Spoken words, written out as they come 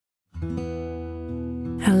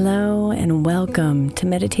Hello and welcome to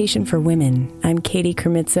Meditation for Women. I'm Katie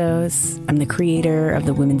Kermitzos. I'm the creator of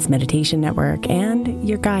the Women's Meditation Network and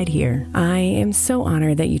your guide here. I am so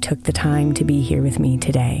honored that you took the time to be here with me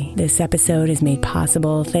today. This episode is made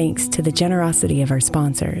possible thanks to the generosity of our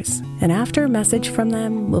sponsors. And after a message from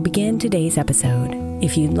them, we'll begin today's episode.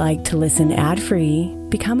 If you'd like to listen ad-free,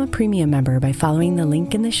 become a premium member by following the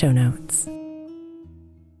link in the show notes.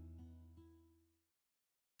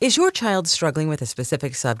 Is your child struggling with a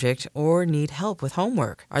specific subject or need help with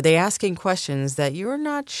homework? Are they asking questions that you're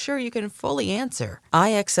not sure you can fully answer?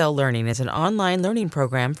 IXL Learning is an online learning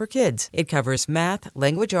program for kids. It covers math,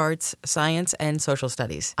 language arts, science, and social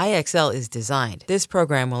studies. IXL is designed. This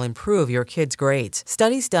program will improve your kids' grades.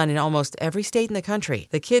 Studies done in almost every state in the country.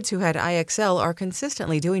 The kids who had IXL are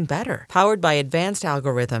consistently doing better. Powered by advanced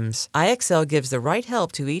algorithms, IXL gives the right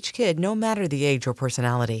help to each kid no matter the age or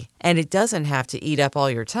personality. And it doesn't have to eat up all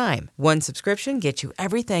your time. One subscription gets you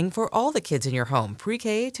everything for all the kids in your home,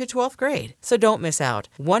 pre-K to 12th grade. So don't miss out.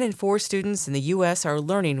 1 in 4 students in the U.S. are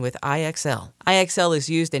learning with IXL. IXL is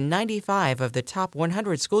used in 95 of the top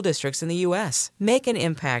 100 school districts in the U.S. Make an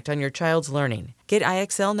impact on your child's learning. Get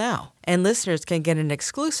IXL now. And listeners can get an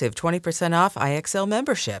exclusive 20% off IXL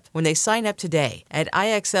membership when they sign up today at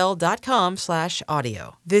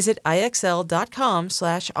IXL.com/audio. Visit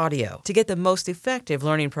IXL.com/audio to get the most effective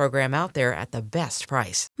learning program out there at the best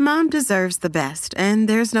price. Mom deserves the best, and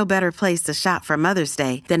there's no better place to shop for Mother's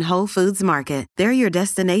Day than Whole Foods Market. They're your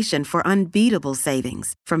destination for unbeatable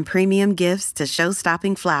savings, from premium gifts to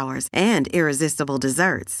show-stopping flowers and irresistible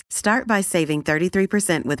desserts. Start by saving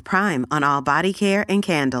 33% with Prime on all body care and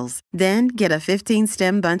candles. Then get a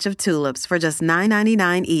 15-stem bunch of tulips for just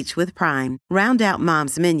 $9.99 each with Prime. Round out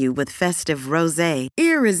Mom's menu with festive rosé,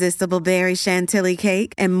 irresistible berry chantilly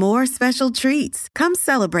cake, and more special treats. Come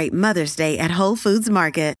celebrate Mother's Day at Whole Foods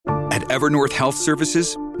Market. At Evernorth Health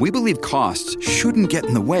Services, we believe costs shouldn't get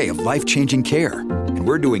in the way of life-changing care, and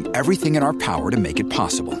we're doing everything in our power to make it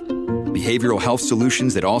possible. Behavioral health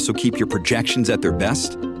solutions that also keep your projections at their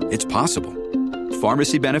best? It's possible.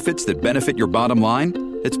 Pharmacy benefits that benefit your bottom line?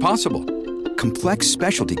 It's possible. Complex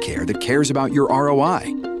specialty care that cares about your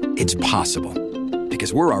ROI? It's possible.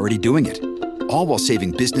 Because we're already doing it. All while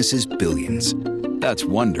saving businesses billions. That's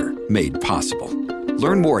Wonder made possible.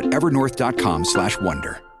 Learn more at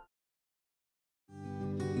evernorth.com/wonder.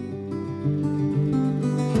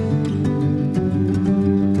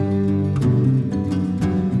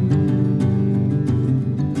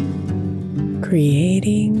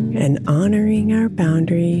 Creating and honoring our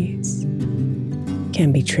boundaries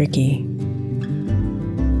can be tricky,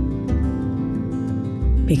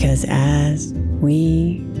 because as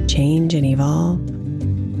we change and evolve,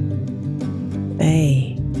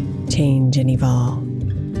 they change and evolve.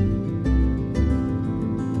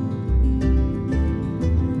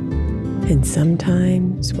 And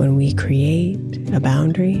sometimes when we create a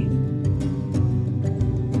boundary,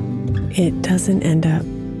 it doesn't end up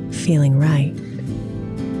feeling right,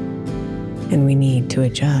 and we need to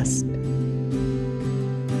adjust.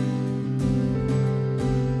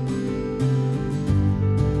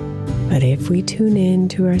 But if we tune in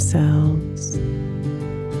to ourselves,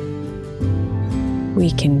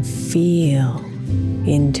 we can feel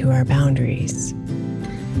into our boundaries.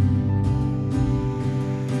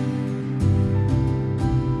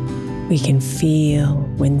 We can feel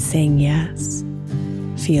when saying yes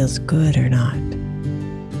feels good or not.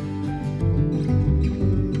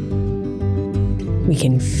 We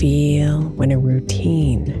can feel when a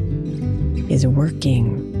routine is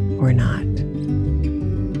working or not.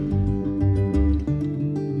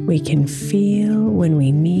 We can feel when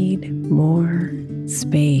we need more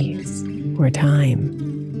space or time.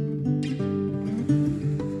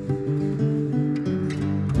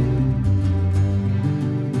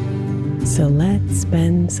 So let's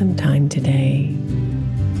spend some time today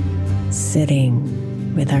sitting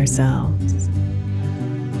with ourselves,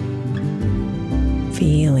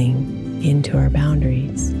 feeling into our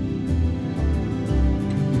boundaries.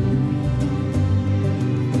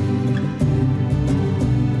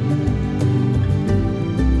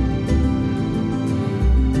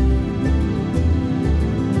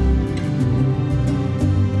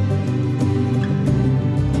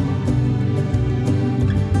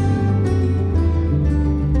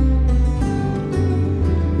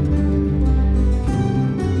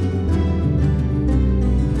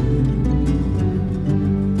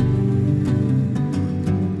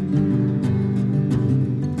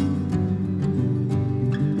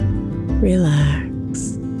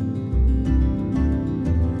 Relax,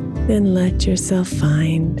 and let yourself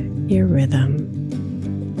find your rhythm.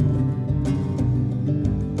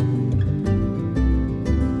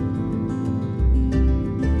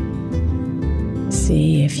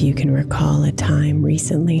 See if you can recall a time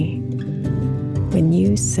recently when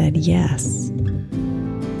you said yes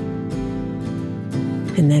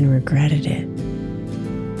and then regretted it.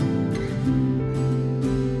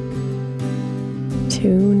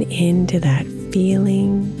 Tune into that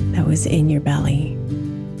feeling that was in your belly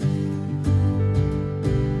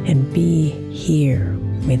and be here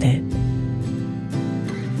with it.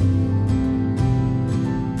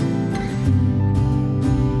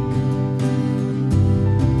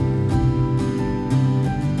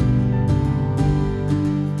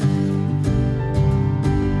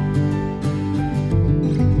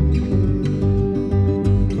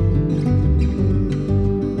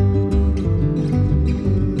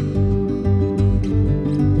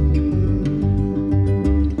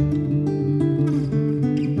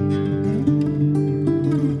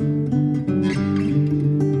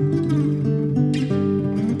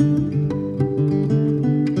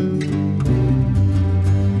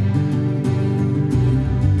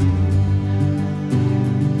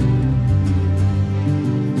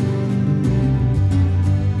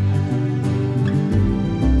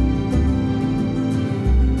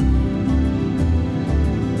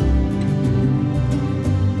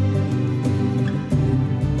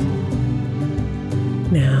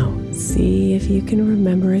 Now, see if you can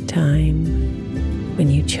remember a time when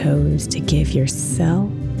you chose to give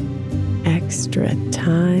yourself extra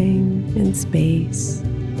time and space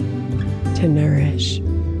to nourish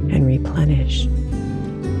and replenish,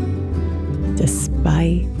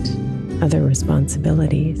 despite other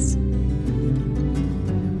responsibilities.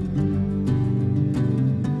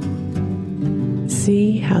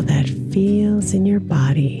 See how that feels in your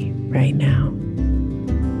body right now.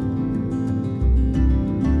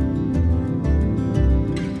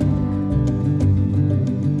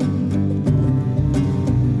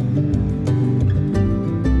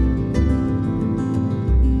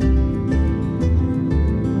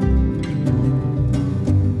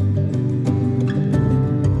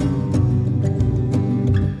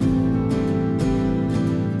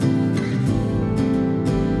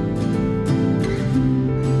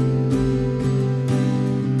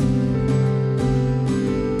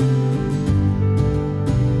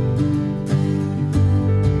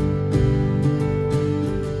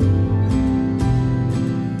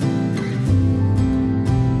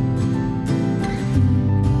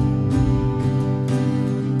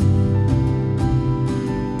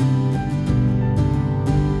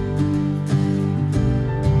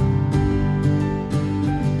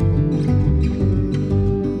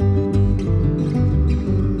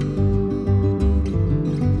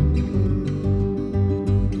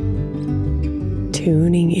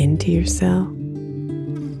 Tuning into yourself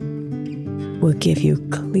will give you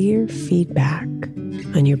clear feedback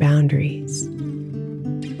on your boundaries.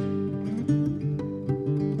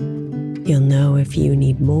 You'll know if you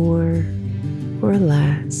need more or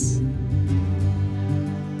less,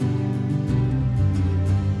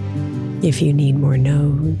 if you need more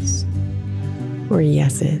no's or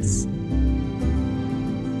yeses.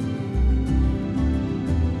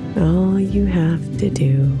 All you have to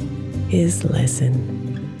do is listen.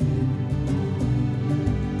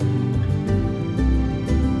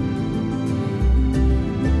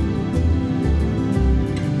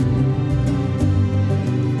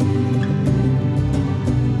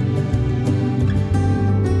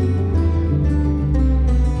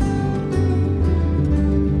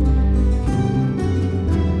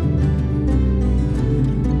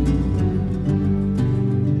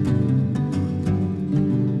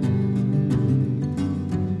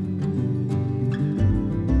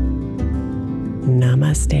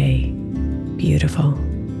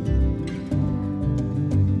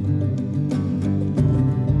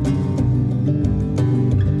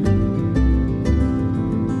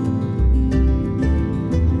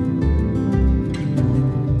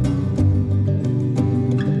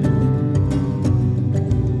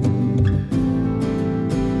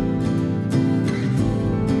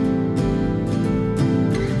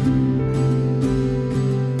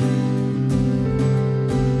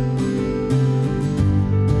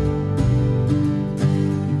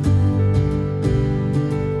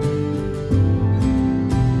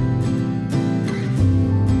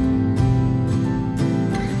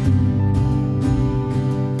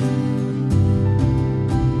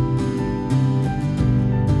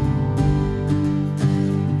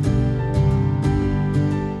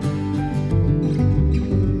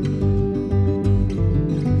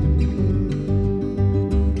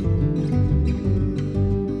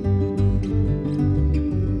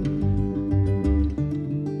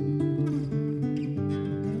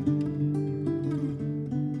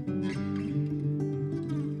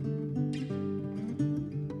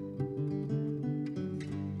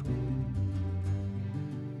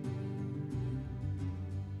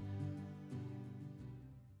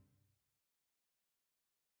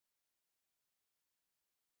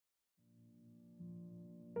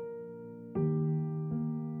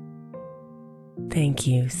 Thank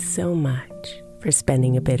you so much for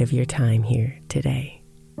spending a bit of your time here today.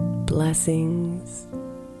 Blessings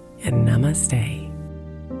and namaste.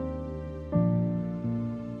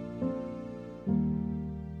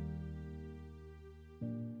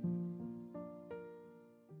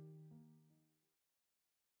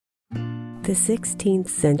 The 16th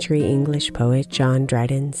century English poet John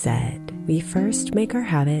Dryden said, "We first make our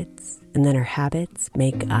habits, and then our habits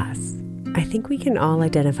make us." I think we can all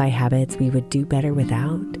identify habits we would do better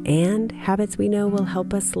without, and habits we know will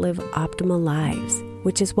help us live optimal lives,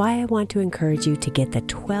 which is why I want to encourage you to get the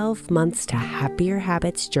 12 Months to Happier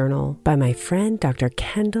Habits journal by my friend Dr.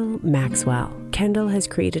 Kendall Maxwell. Kendall has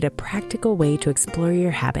created a practical way to explore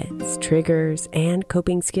your habits, triggers, and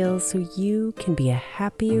coping skills so you can be a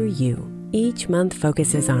happier you. Each month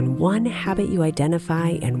focuses on one habit you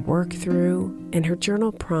identify and work through, and her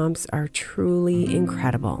journal prompts are truly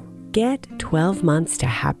incredible. Get 12 Months to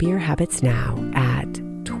Happier Habits now at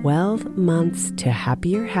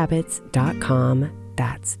 12monthstohappierhabits.com.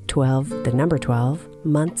 That's 12, the number 12,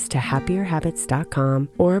 monthstohappierhabits.com,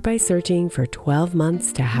 or by searching for 12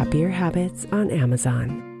 Months to Happier Habits on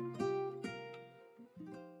Amazon.